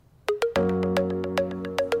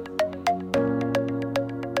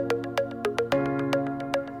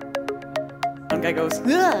guy goes,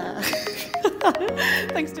 "Ugh."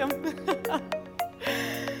 Thanks, Jim.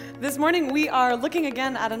 This morning, we are looking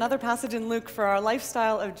again at another passage in Luke for our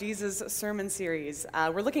Lifestyle of Jesus sermon series.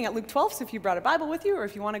 We're looking at Luke 12, so if you brought a Bible with you, or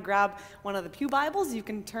if you want to grab one of the pew Bibles, you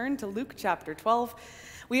can turn to Luke chapter 12.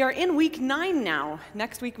 We are in week 9 now.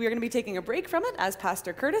 Next week, we are going to be taking a break from it as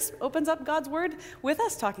Pastor Curtis opens up God's Word with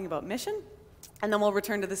us, talking about mission. And then we'll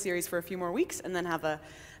return to the series for a few more weeks, and then have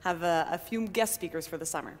a few guest speakers for the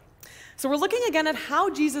summer. So we're looking again at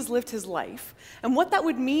how Jesus lived his life and what that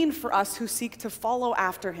would mean for us who seek to follow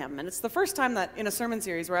after him. And it's the first time that in a sermon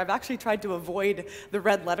series where I've actually tried to avoid the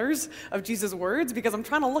red letters of Jesus' words because I'm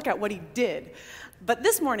trying to look at what he did. But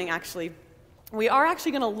this morning, actually, we are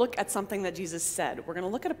actually going to look at something that Jesus said. We're going to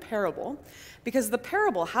look at a parable, because the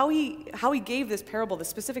parable, how he gave this parable, the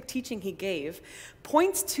specific teaching he gave,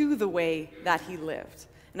 points to the way that he lived.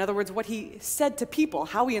 In other words, what he said to people,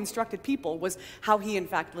 how he instructed people, was how he in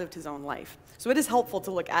fact lived his own life. So it is helpful to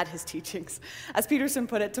look at his teachings. As Peterson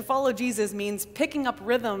put it, to follow Jesus means picking up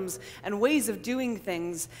rhythms and ways of doing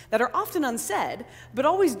things that are often unsaid, but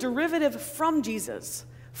always derivative from Jesus,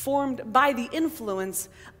 formed by the influence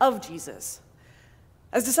of Jesus.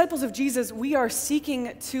 As disciples of Jesus, we are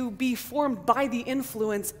seeking to be formed by the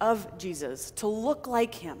influence of Jesus, to look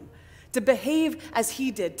like him, to behave as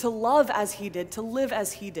he did, to love as he did, to live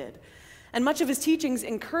as he did. And much of his teachings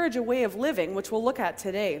encourage a way of living, which we'll look at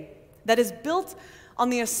today, that is built on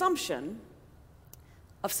the assumption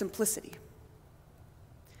of simplicity.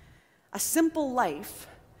 A simple life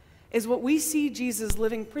is what we see Jesus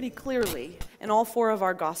living pretty clearly in all 4 of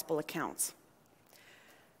our gospel accounts.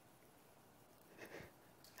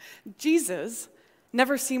 Jesus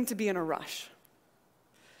never seemed to be in a rush.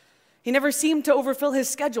 He never seemed to overfill his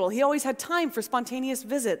schedule. He always had time for spontaneous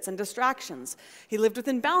visits and distractions. He lived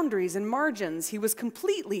within boundaries and margins. He was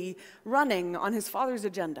completely running on his Father's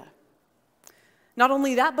agenda. Not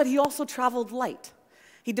only that, but he also traveled light.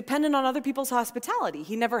 He depended on other people's hospitality.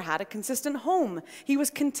 He never had a consistent home. He was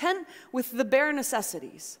content with the bare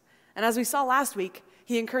necessities. And as we saw last week,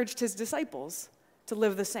 he encouraged his disciples to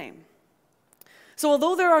live the same. So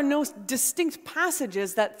although there are no distinct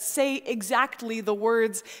passages that say exactly the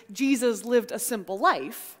words, Jesus lived a simple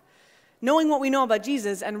life, knowing what we know about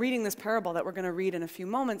Jesus and reading this parable that we're going to read in a few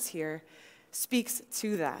moments here speaks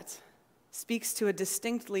to that, speaks to a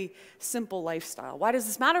distinctly simple lifestyle. Why does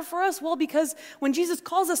this matter for us? Well, because when Jesus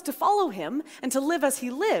calls us to follow him and to live as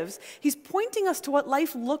he lives, he's pointing us to what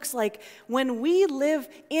life looks like when we live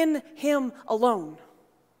in him alone,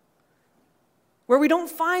 where we don't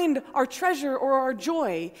find our treasure or our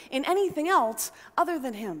joy in anything else other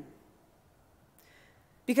than him.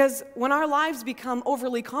 Because when our lives become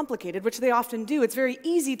overly complicated, which they often do, it's very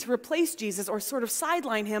easy to replace Jesus or sort of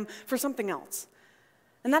sideline him for something else.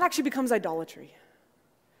 And that actually becomes idolatry.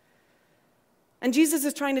 And Jesus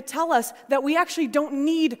is trying to tell us that we actually don't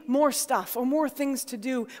need more stuff or more things to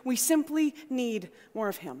do. We simply need more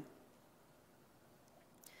of him.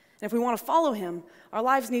 And if we want to follow him, our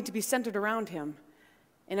lives need to be centered around him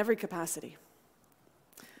in every capacity.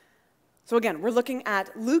 So again, we're looking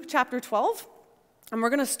at Luke chapter 12, and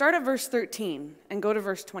we're going to start at verse 13 and go to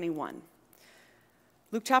verse 21.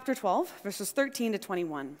 Luke chapter 12, verses 13 to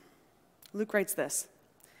 21. Luke writes this.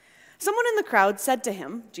 Someone in the crowd said to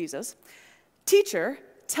him, Jesus, "Teacher,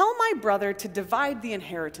 tell my brother to divide the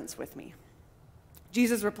inheritance with me."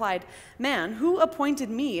 Jesus replied, "Man, who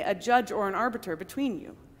appointed me a judge or an arbiter between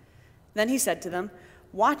you?" Then he said to them,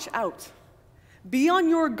 "Watch out. Be on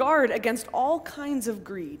your guard against all kinds of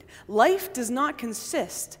greed. Life does not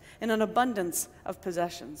consist in an abundance of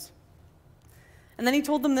possessions." And then he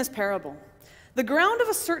told them this parable. The ground of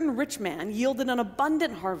a certain rich man yielded an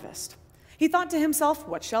abundant harvest. He thought to himself,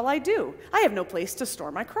 "What shall I do? I have no place to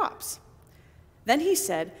store my crops." Then he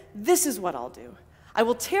said, "This is what I'll do. I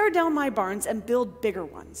will tear down my barns and build bigger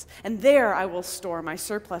ones, and there I will store my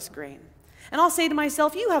surplus grain. And I'll say to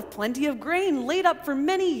myself, you have plenty of grain laid up for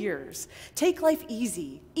many years. Take life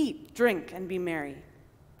easy, eat, drink, and be merry."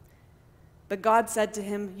 But God said to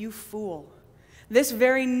him, "You fool, this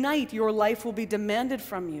very night your life will be demanded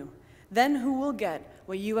from you. Then who will get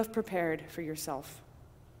what you have prepared for yourself?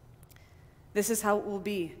 This is how it will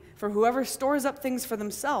be for whoever stores up things for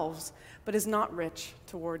themselves, but is not rich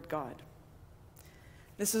toward God."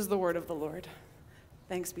 This is the word of the Lord.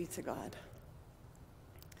 Thanks be to God.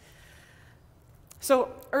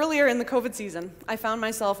 So earlier in the COVID season, I found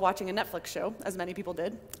myself watching a Netflix show, as many people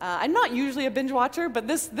did. I'm not usually a binge watcher, but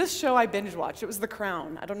this show I binge watched. It was The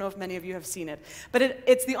Crown. I don't know if many of you have seen it. But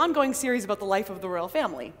it's the ongoing series about the life of the royal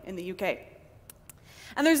family in the UK.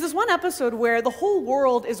 And there's this one episode where the whole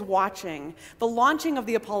world is watching the launching of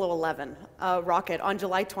the Apollo 11 rocket on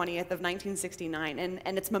July 20th of 1969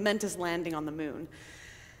 and its momentous landing on the moon.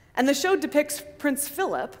 And the show depicts Prince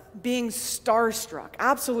Philip being starstruck,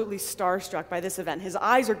 absolutely starstruck by this event. His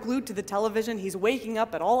eyes are glued to the television. He's waking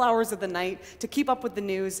up at all hours of the night to keep up with the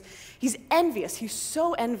news. He's envious. He's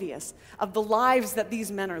so envious of the lives that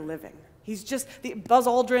these men are living. He's just, Buzz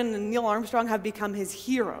Aldrin and Neil Armstrong have become his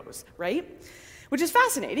heroes, right? Which is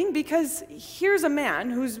fascinating because here's a man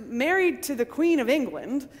who's married to the Queen of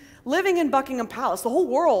England, living in Buckingham Palace. The whole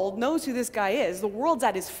world knows who this guy is. The world's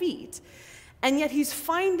at his feet. And yet he's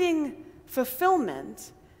finding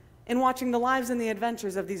fulfillment in watching the lives and the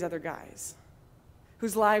adventures of these other guys,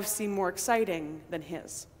 whose lives seem more exciting than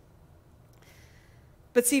his.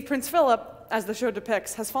 But see, Prince Philip, as the show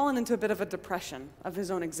depicts, has fallen into a bit of a depression of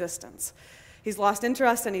his own existence. He's lost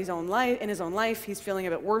interest in his own life. He's feeling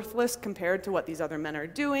a bit worthless compared to what these other men are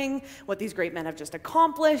doing, what these great men have just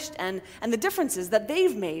accomplished, and the differences that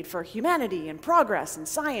they've made for humanity and progress and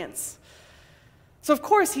science. So of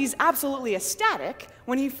course, he's absolutely ecstatic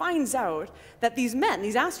when he finds out that these men,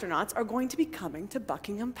 these astronauts, are going to be coming to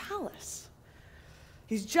Buckingham Palace.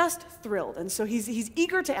 He's just thrilled, and so he's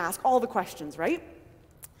eager to ask all the questions, right?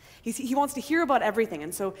 He wants to hear about everything,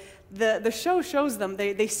 and so the show shows them,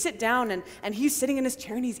 they sit down, and he's sitting in his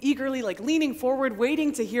chair, and he's eagerly leaning forward,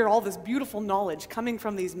 waiting to hear all this beautiful knowledge coming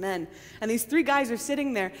from these men. And these three guys are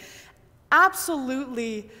sitting there,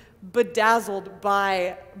 absolutely bedazzled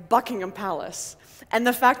by Buckingham Palace, and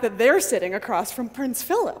the fact that they're sitting across from Prince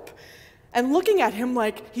Philip, and looking at him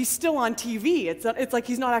like he's still on TV. It's like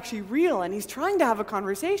he's not actually real, and he's trying to have a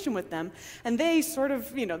conversation with them, and they sort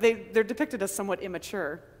of, they're depicted as somewhat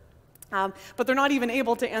immature. But they're not even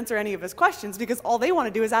able to answer any of his questions because all they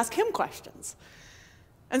want to do is ask him questions.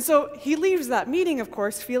 And so he leaves that meeting, of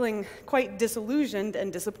course, feeling quite disillusioned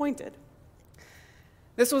and disappointed.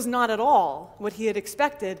 This was not at all what he had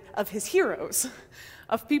expected of his heroes,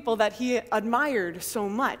 of people that he admired so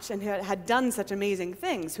much and had done such amazing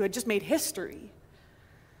things, who had just made history.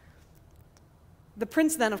 The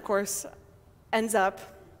prince then, of course, ends up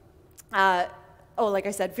like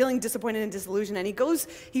I said, feeling disappointed and disillusioned, and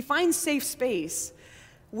he finds safe space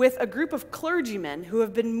with a group of clergymen who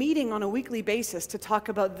have been meeting on a weekly basis to talk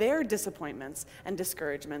about their disappointments and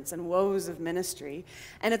discouragements and woes of ministry.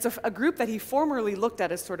 And it's a group that he formerly looked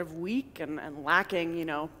at as sort of weak and lacking,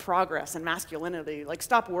 progress and masculinity. Like,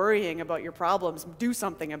 stop worrying about your problems, do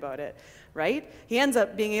something about it, right? He ends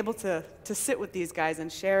up being able to sit with these guys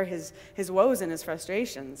and share his woes and his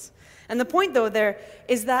frustrations. And the point, though, there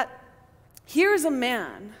is that here's a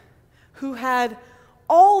man who had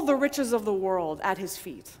all the riches of the world at his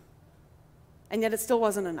feet, and yet it still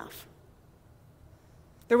wasn't enough.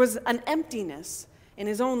 There was an emptiness in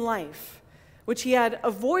his own life, which he had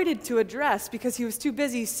avoided to address because he was too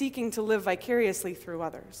busy seeking to live vicariously through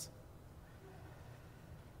others.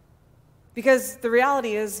 Because the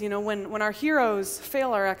reality is, when our heroes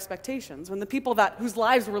fail our expectations, when the people whose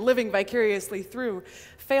lives we're living vicariously through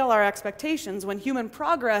fail our expectations, when human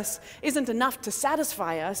progress isn't enough to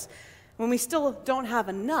satisfy us, when we still don't have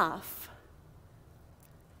enough,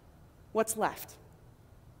 what's left?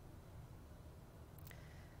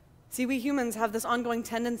 See, we humans have this ongoing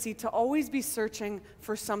tendency to always be searching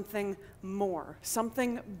for something more,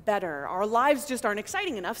 something better. Our lives just aren't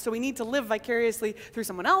exciting enough, so we need to live vicariously through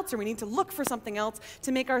someone else, or we need to look for something else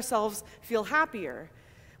to make ourselves feel happier.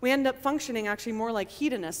 We end up functioning actually more like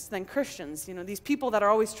hedonists than Christians, these people that are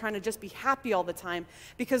always trying to just be happy all the time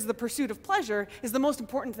because the pursuit of pleasure is the most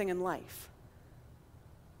important thing in life.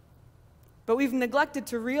 But we've neglected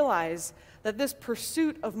to realize that this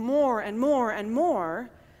pursuit of more and more and more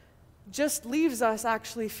just leaves us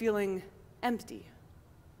actually feeling empty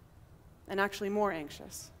and actually more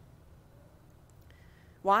anxious.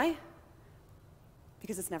 Why?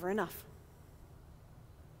 Because it's never enough.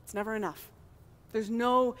 It's never enough. There's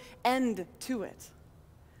no end to it.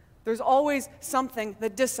 There's always something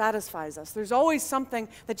that dissatisfies us. There's always something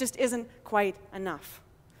that just isn't quite enough.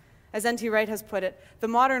 As N.T. Wright has put it, the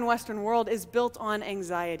modern Western world is built on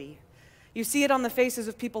anxiety. You see it on the faces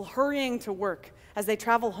of people hurrying to work as they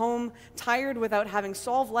travel home, tired without having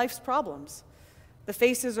solved life's problems. The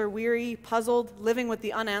faces are weary, puzzled, living with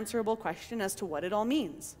the unanswerable question as to what it all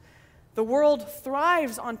means. The world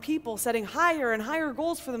thrives on people setting higher and higher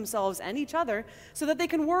goals for themselves and each other so that they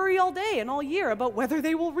can worry all day and all year about whether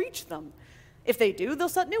they will reach them. If they do, they'll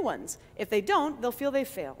set new ones. If they don't, they'll feel they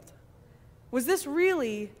failed. Was this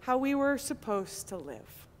really how we were supposed to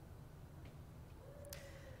live?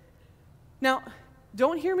 Now,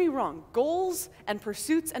 Don't hear me wrong. Goals and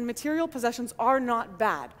pursuits and material possessions are not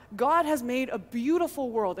bad. God has made a beautiful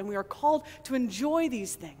world, and we are called to enjoy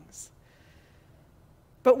these things.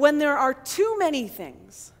 But when there are too many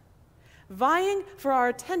things vying for our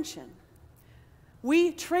attention,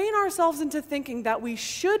 we train ourselves into thinking that we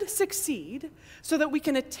should succeed so that we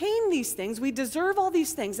can attain these things. We deserve all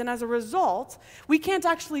these things, and as a result, we can't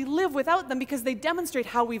actually live without them because they demonstrate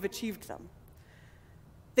how we've achieved them.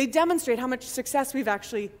 They demonstrate how much success we've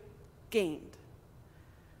actually gained.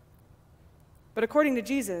 But according to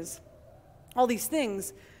Jesus, all these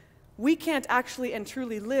things, we can't actually and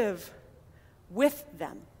truly live with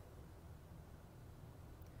them.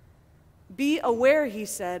 Be aware, he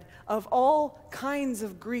said, of all kinds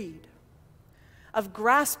of greed, of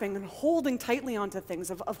grasping and holding tightly onto things,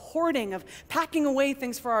 of hoarding, of packing away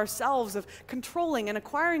things for ourselves, of controlling and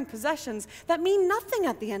acquiring possessions that mean nothing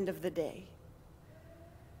at the end of the day.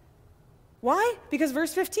 Why? Because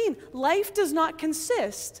verse 15, life does not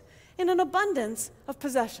consist in an abundance of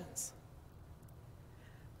possessions.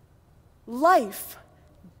 Life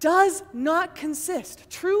does not consist,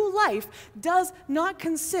 true life does not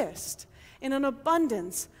consist in an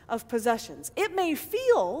abundance of possessions. It may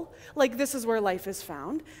feel like this is where life is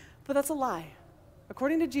found, but that's a lie.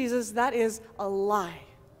 According to Jesus, that is a lie.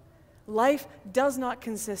 Life does not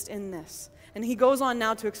consist in this. And he goes on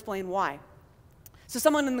now to explain why. So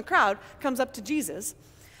someone in the crowd comes up to Jesus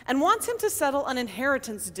and wants him to settle an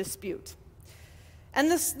inheritance dispute. And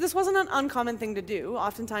this wasn't an uncommon thing to do.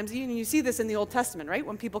 Oftentimes, you see this in the Old Testament, right?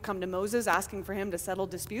 When people come to Moses asking for him to settle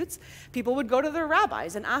disputes, people would go to their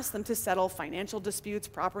rabbis and ask them to settle financial disputes,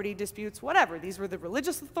 property disputes, whatever. These were the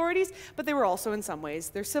religious authorities, but they were also, in some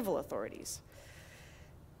ways, their civil authorities.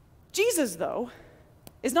 Jesus, though,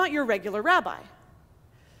 is not your regular rabbi.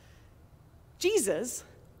 Jesus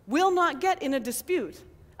will not get in a dispute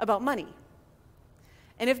about money.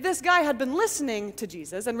 And if this guy had been listening to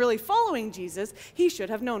Jesus and really following Jesus, he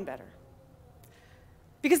should have known better.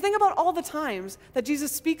 Because think about all the times that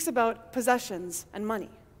Jesus speaks about possessions and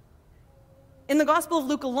money. In the Gospel of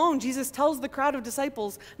Luke alone, Jesus tells the crowd of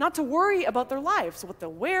disciples not to worry about their lives, what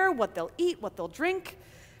they'll wear, what they'll eat, what they'll drink,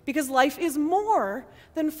 because life is more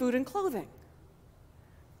than food and clothing.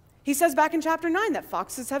 He says back in chapter 9 that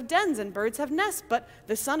foxes have dens and birds have nests, but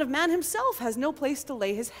the Son of Man himself has no place to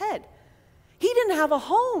lay his head. He didn't have a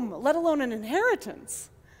home, let alone an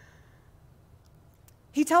inheritance.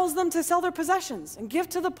 He tells them to sell their possessions and give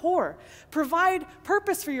to the poor. Provide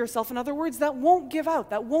purpose for yourself, in other words, that won't give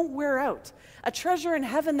out, that won't wear out. A treasure in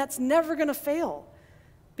heaven that's never going to fail.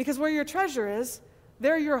 Because where your treasure is,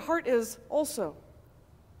 there your heart is also.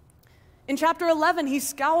 In chapter 11, he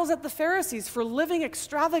scowls at the Pharisees for living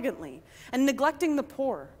extravagantly and neglecting the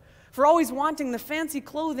poor, for always wanting the fancy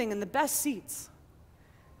clothing and the best seats.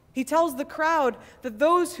 He tells the crowd that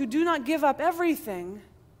those who do not give up everything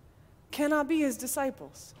cannot be his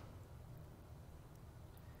disciples.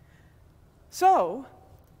 So,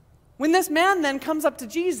 when this man then comes up to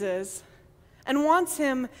Jesus and wants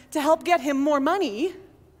him to help get him more money,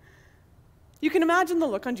 you can imagine the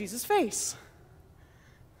look on Jesus' face.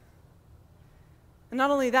 And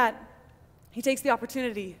not only that, he takes the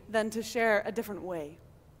opportunity then to share a different way.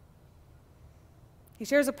 He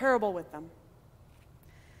shares a parable with them.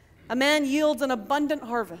 A man yields an abundant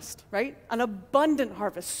harvest, right? An abundant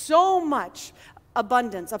harvest, so much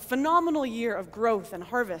abundance, a phenomenal year of growth and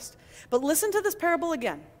harvest. But listen to this parable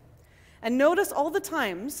again, and notice all the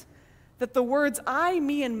times that the words I,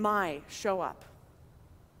 me, and my show up.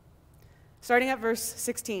 Starting at verse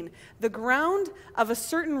 16, the ground of a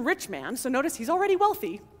certain rich man, so notice he's already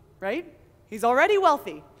wealthy, right? He's already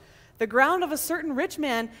wealthy. The ground of a certain rich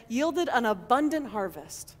man yielded an abundant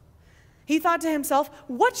harvest. He thought to himself,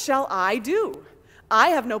 what shall I do? I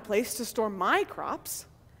have no place to store my crops.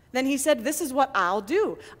 Then he said, this is what I'll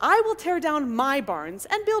do. I will tear down my barns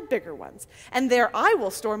and build bigger ones, and there I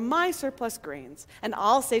will store my surplus grains. And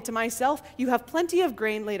I'll say to myself, you have plenty of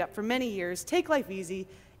grain laid up for many years. Take life easy,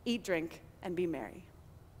 eat, drink, and be merry.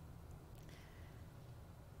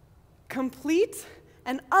 Complete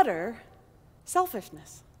and utter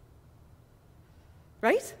selfishness.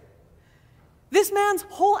 Right? This man's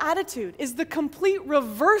whole attitude is the complete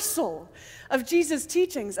reversal of Jesus'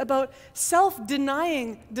 teachings about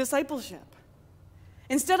self-denying discipleship.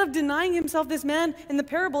 Instead of denying himself, this man in the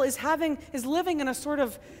parable is living in a sort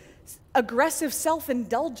of aggressive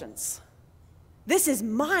self-indulgence. This is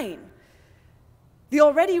mine. The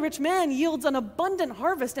already rich man yields an abundant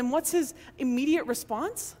harvest, and what's his immediate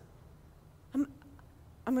response? I'm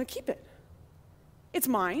going to keep it. It's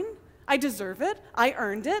mine. I deserve it. I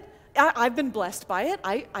earned it. I've been blessed by it.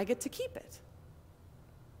 I get to keep it.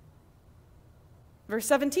 Verse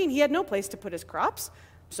 17, he had no place to put his crops.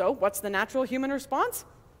 So what's the natural human response?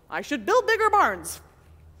 I should build bigger barns.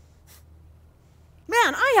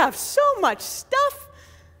 Man, I have so much stuff.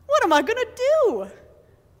 What am I going to do?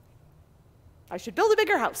 I should build a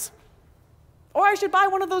bigger house. Or I should buy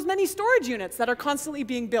one of those many storage units that are constantly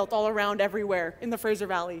being built all around everywhere in the Fraser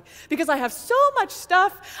Valley. Because I have so much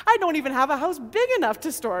stuff, I don't even have a house big enough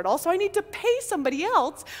to store it all, so I need to pay somebody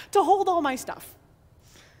else to hold all my stuff.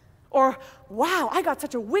 Or, wow, I got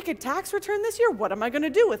such a wicked tax return this year. What am I going to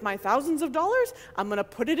do with my thousands of dollars? I'm going to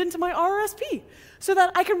put it into my RRSP so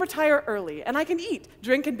that I can retire early and I can eat,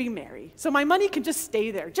 drink, and be merry. So my money can just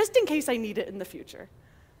stay there, just in case I need it in the future.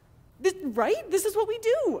 Right? This is what we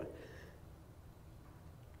do.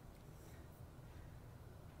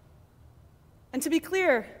 And to be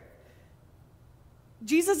clear,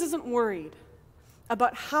 Jesus isn't worried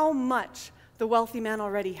about how much the wealthy man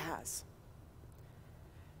already has.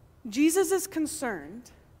 Jesus is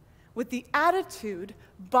concerned with the attitude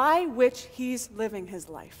by which he's living his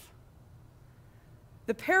life.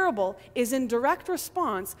 The parable is in direct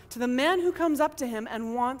response to the man who comes up to him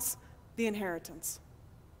and wants the inheritance.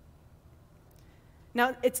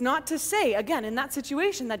 Now, it's not to say, again, in that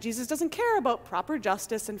situation, that Jesus doesn't care about proper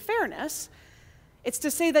justice and fairness. It's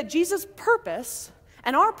to say that Jesus' purpose,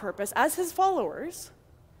 and our purpose as his followers,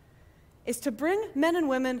 is to bring men and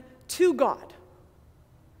women to God,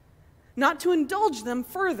 not to indulge them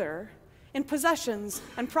further in possessions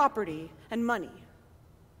and property and money.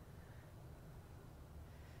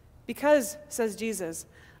 Because, says Jesus,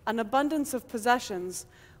 an abundance of possessions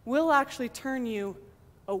will actually turn you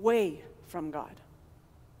away from God.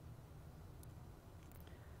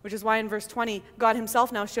 Which is why in verse 20, God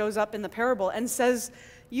himself now shows up in the parable and says,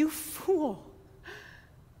 "You fool,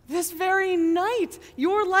 this very night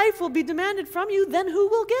your life will be demanded from you, then who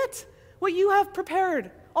will get what you have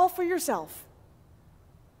prepared all for yourself?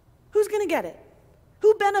 Who's going to get it?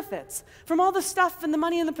 Who benefits from all the stuff and the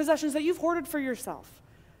money and the possessions that you've hoarded for yourself?"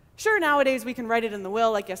 Sure, nowadays we can write it in the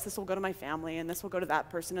will, like, yes, this will go to my family, and this will go to that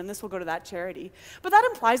person, and this will go to that charity. But that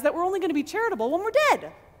implies that we're only going to be charitable when we're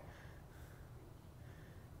dead.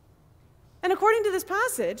 And according to this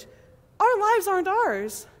passage, our lives aren't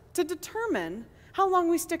ours to determine how long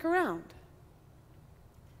we stick around.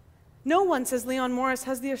 No one, says Leon Morris,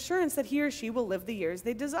 has the assurance that he or she will live the years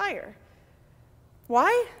they desire.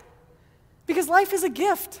 Why? Because life is a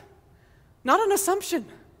gift, not an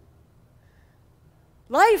assumption.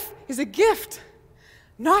 Life is a gift,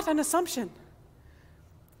 not an assumption.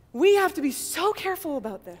 We have to be so careful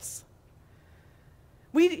about this.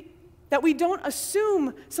 That we don't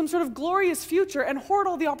assume some sort of glorious future and hoard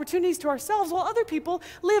all the opportunities to ourselves while other people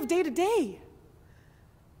live day to day.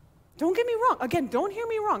 Don't get me wrong. Again, don't hear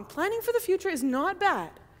me wrong. Planning for the future is not bad.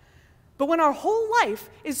 But when our whole life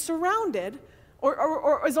is surrounded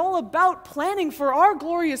or is all about planning for our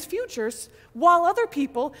glorious futures while other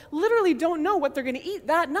people literally don't know what they're going to eat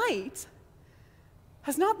that night,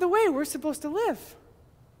 that's not the way we're supposed to live.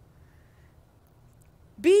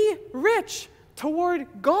 Be rich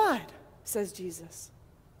toward God, says Jesus,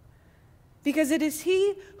 because it is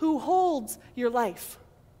he who holds your life.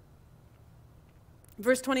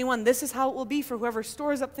 Verse 21, this is how it will be for whoever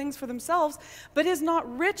stores up things for themselves, but is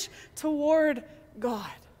not rich toward God.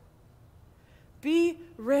 Be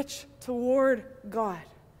rich toward God.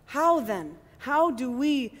 How then? How do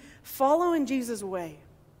we follow in Jesus' way?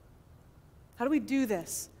 How do we do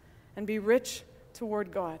this and be rich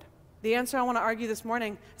toward God? The answer I want to argue this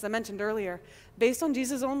morning, as I mentioned earlier, based on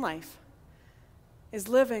Jesus' own life, is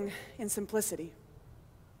living in simplicity.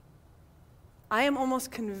 I am almost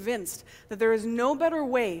convinced that there is no better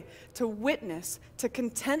way to witness to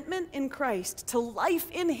contentment in Christ, to life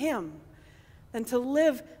in him, than to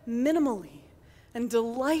live minimally and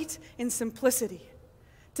delight in simplicity,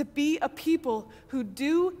 to be a people who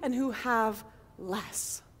do and who have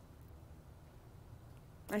less.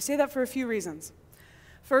 I say that for a few reasons.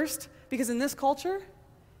 First, because in this culture,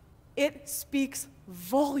 it speaks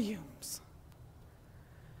volumes.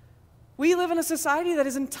 We live in a society that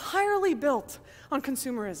is entirely built on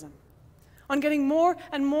consumerism, on getting more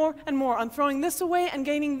and more and more, on throwing this away and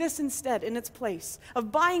gaining this instead in its place,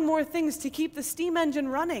 of buying more things to keep the steam engine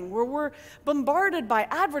running, where we're bombarded by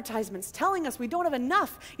advertisements telling us we don't have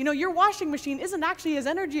enough. You know, your washing machine isn't actually as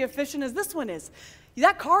energy efficient as this one is.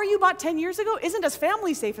 That car you bought 10 years ago isn't as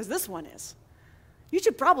family safe as this one is. You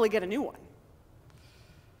should probably get a new one.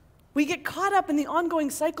 We get caught up in the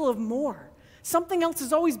ongoing cycle of more. Something else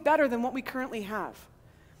is always better than what we currently have.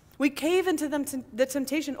 We cave into the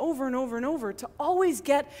temptation over and over and over to always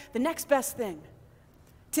get the next best thing,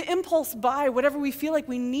 to impulse buy whatever we feel like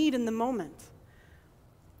we need in the moment.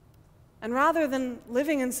 And rather than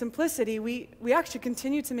living in simplicity, we actually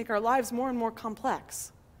continue to make our lives more and more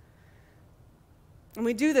complex. And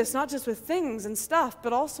we do this not just with things and stuff,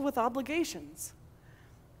 but also with obligations.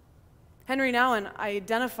 Henry Nouwen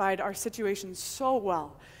identified our situation so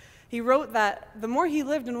well. He wrote that the more he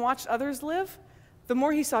lived and watched others live, the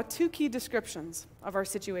more he saw two key descriptions of our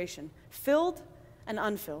situation: filled and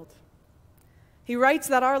unfilled. He writes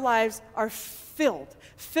that our lives are filled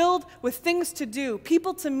with things to do,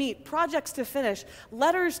 people to meet, projects to finish,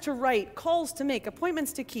 letters to write, calls to make,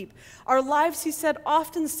 appointments to keep. Our lives, he said,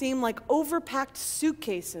 often seem like overpacked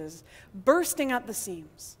suitcases bursting at the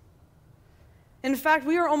seams. In fact,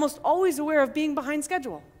 we are almost always aware of being behind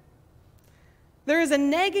schedule. There is a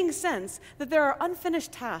nagging sense that there are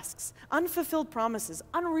unfinished tasks, unfulfilled promises,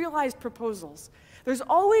 unrealized proposals. There's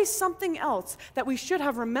always something else that we should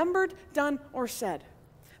have remembered, done, or said.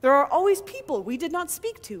 There are always people we did not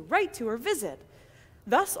speak to, write to, or visit.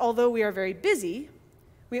 Thus, although we are very busy,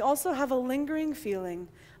 we also have a lingering feeling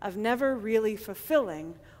of never really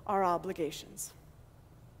fulfilling our obligations.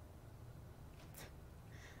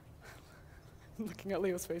 I'm looking at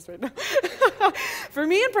Leo's face right now. For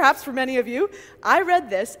me, and perhaps for many of you, I read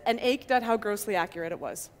this and ached at how grossly accurate it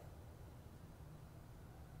was.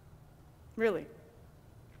 Really.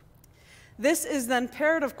 This is then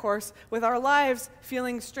paired, of course, with our lives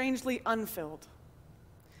feeling strangely unfilled.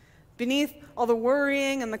 Beneath all the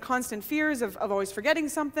worrying and the constant fears of always forgetting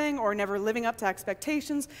something or never living up to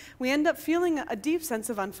expectations, we end up feeling a deep sense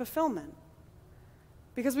of unfulfillment.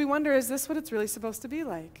 Because we wonder, is this what it's really supposed to be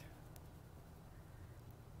like?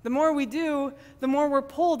 The more we do, the more we're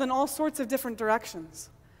pulled in all sorts of different directions.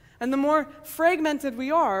 And the more fragmented we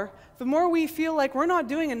are, the more we feel like we're not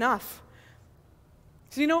doing enough.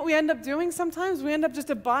 So you know what we end up doing sometimes? We end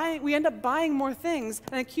up buying more things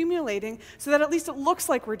and accumulating so that at least it looks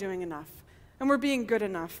like we're doing enough and we're being good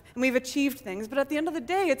enough and we've achieved things. But at the end of the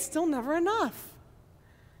day, it's still never enough.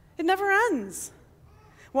 It never ends.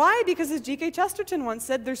 Why? Because as G.K. Chesterton once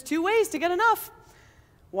said, there's two ways to get enough.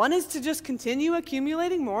 One is to just continue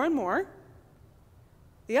accumulating more and more.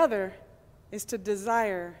 The other is to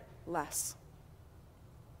desire less.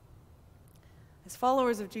 As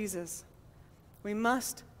followers of Jesus, we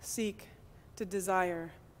must seek to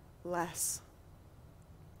desire less.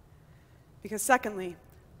 Because secondly,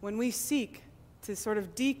 when we seek to sort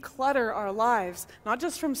of declutter our lives, not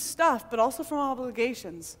just from stuff, but also from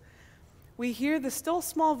obligations, we hear the still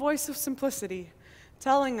small voice of simplicity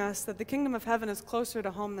telling us that the kingdom of heaven is closer to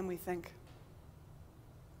home than we think.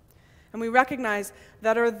 And we recognize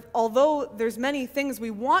that although there's many things we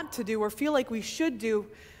want to do or feel like we should do,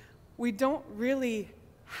 we don't really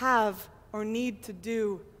have or need to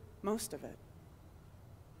do most of it.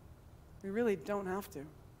 We really don't have to.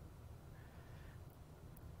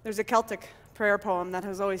 There's a Celtic prayer poem that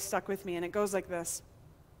has always stuck with me, and it goes like this: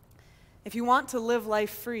 if you want to live life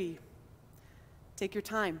free, take your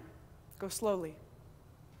time, go slowly.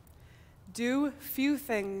 Do few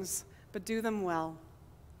things, but do them well.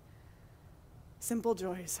 Simple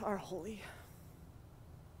joys are holy.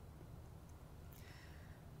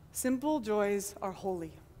 Simple joys are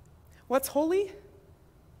holy. What's holy?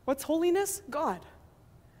 What's holiness? God.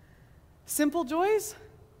 Simple joys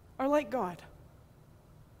are like God.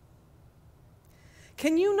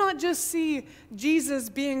 Can you not just see Jesus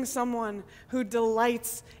being someone who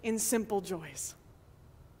delights in simple joys?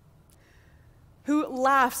 Who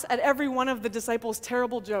laughs at every one of the disciples'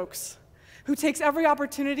 terrible jokes, who takes every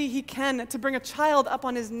opportunity he can to bring a child up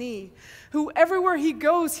on his knee, who everywhere he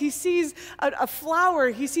goes, he sees a flower,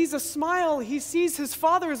 he sees a smile, he sees his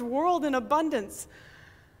Father's world in abundance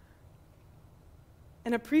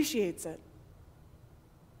and appreciates it.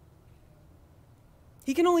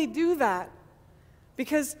 He can only do that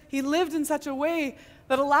because he lived in such a way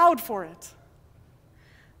that allowed for it.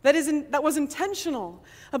 That was intentional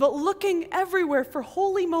about looking everywhere for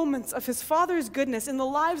holy moments of his Father's goodness in the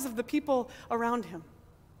lives of the people around him.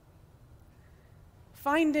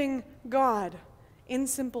 Finding God in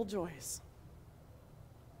simple joys.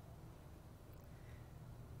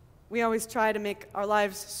 We always try to make our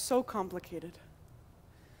lives so complicated.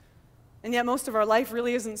 And yet most of our life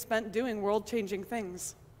really isn't spent doing world-changing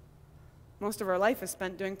things. Most of our life is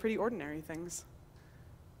spent doing pretty ordinary things.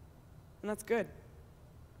 And that's good.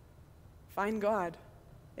 Find God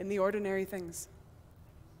in the ordinary things.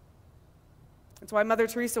 That's why Mother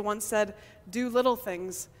Teresa once said, do little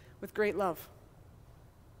things with great love.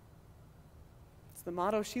 It's the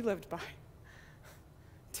motto she lived by.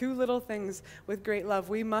 Do little things with great love.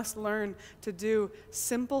 We must learn to do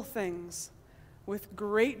simple things with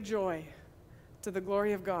great joy to the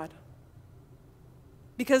glory of God.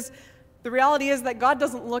 Because The reality is that God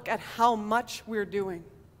doesn't look at how much we're doing.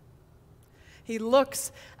 He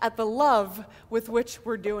looks at the love with which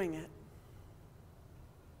we're doing it.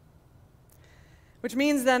 Which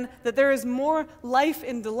means then that there is more life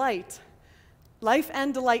and delight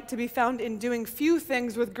to be found in doing few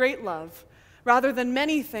things with great love, rather than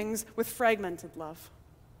many things with fragmented love.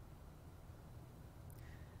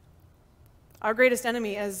 Our greatest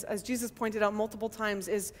enemy, as Jesus pointed out multiple times,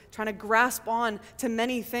 is trying to grasp on to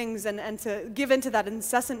many things and to give into that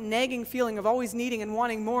incessant nagging feeling of always needing and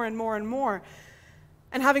wanting more and more and more.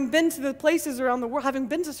 And having been to the places around the world, having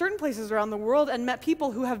been to certain places around the world and met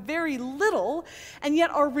people who have very little and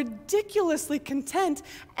yet are ridiculously content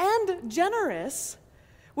and generous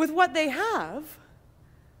with what they have,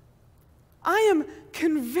 I am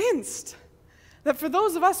convinced that for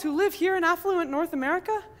those of us who live here in affluent North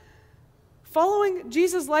America, following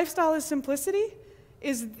Jesus' lifestyle of simplicity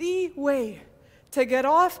is the way to get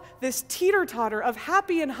off this teeter-totter of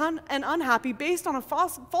happy and unhappy based on a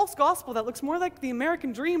false gospel that looks more like the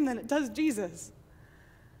American dream than it does Jesus.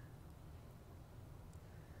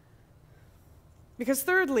 Because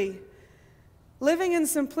thirdly, living in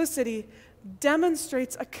simplicity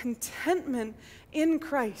demonstrates a contentment in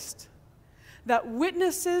Christ that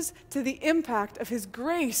witnesses to the impact of His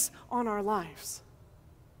grace on our lives.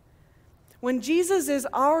 When Jesus is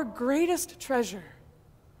our greatest treasure,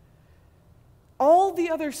 all the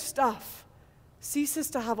other stuff ceases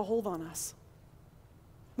to have a hold on us.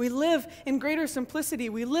 We live in greater simplicity,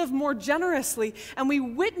 we live more generously, and we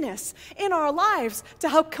witness in our lives to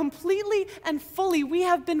how completely and fully we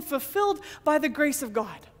have been fulfilled by the grace of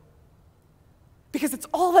God. Because it's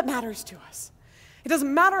all that matters to us. It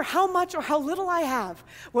doesn't matter how much or how little I have.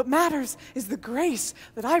 What matters is the grace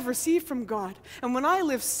that I've received from God. And when I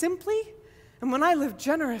live simply, and when I live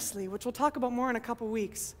generously, which we'll talk about more in a couple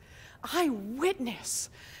weeks, I witness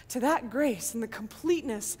to that grace and the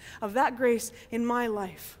completeness of that grace in my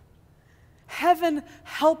life. Heaven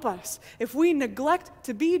help us if we neglect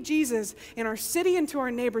to be Jesus in our city and to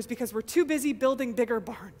our neighbors because we're too busy building bigger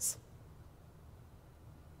barns.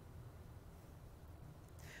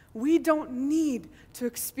 We don't need to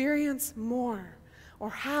experience more or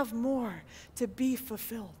have more to be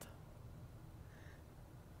fulfilled.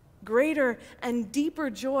 Greater and deeper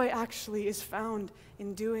joy actually is found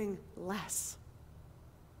in doing less.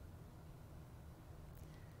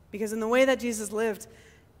 Because in the way that Jesus lived,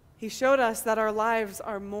 He showed us that our lives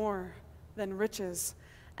are more than riches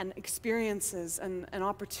and experiences and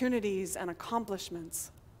opportunities and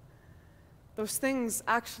accomplishments. Those things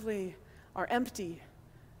actually are empty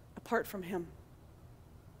apart from Him.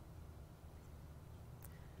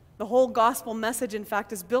 The whole gospel message, in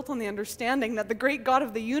fact, is built on the understanding that the great God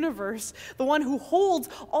of the universe, the one who holds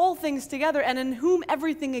all things together and in whom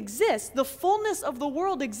everything exists, the fullness of the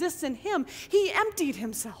world exists in Him. He emptied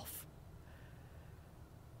Himself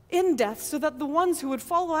in death so that the ones who would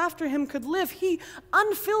follow after Him could live. He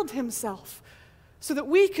unfilled Himself so that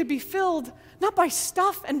we could be filled not by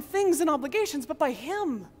stuff and things and obligations, but by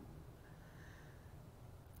Him.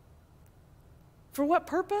 For what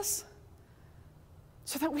purpose?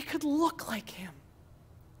 So that we could look like Him.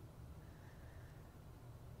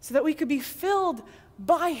 So that we could be filled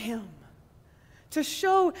by Him. To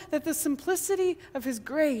show that the simplicity of His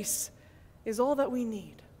grace is all that we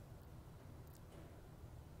need.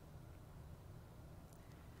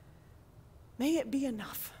 May it be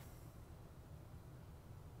enough.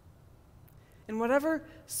 In whatever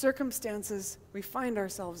circumstances we find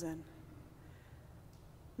ourselves in,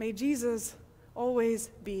 may Jesus always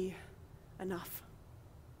be enough.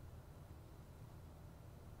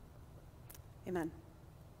 Amen.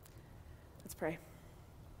 Let's pray.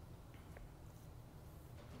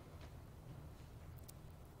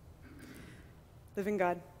 Living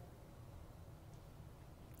God,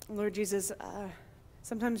 Lord Jesus,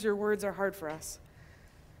 sometimes your words are hard for us.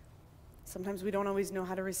 Sometimes we don't always know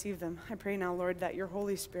how to receive them. I pray now, Lord, that your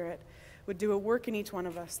Holy Spirit would do a work in each one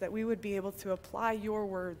of us, that we would be able to apply your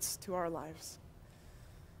words to our lives.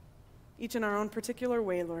 Each in our own particular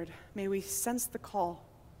way, Lord, may we sense the call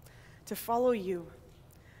to follow you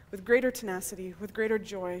with greater tenacity, with greater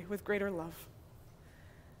joy, with greater love.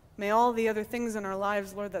 May all the other things in our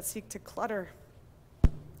lives, Lord, that seek to clutter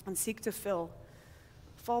and seek to fill,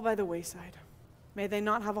 fall by the wayside. May they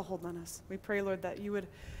not have a hold on us. We pray, Lord, that you would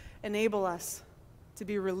enable us to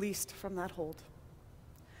be released from that hold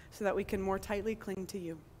so that we can more tightly cling to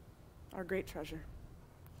you, our great treasure.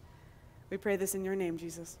 We pray this in your name,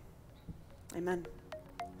 Jesus. Amen.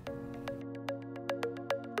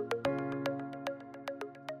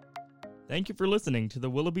 Thank you for listening to the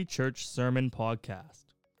Willoughby Church Sermon Podcast.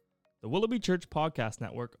 The Willoughby Church Podcast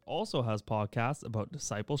Network also has podcasts about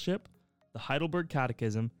discipleship, the Heidelberg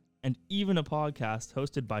Catechism, and even a podcast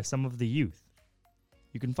hosted by some of the youth.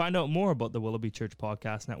 You can find out more about the Willoughby Church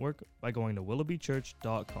Podcast Network by going to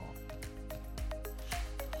willoughbychurch.com.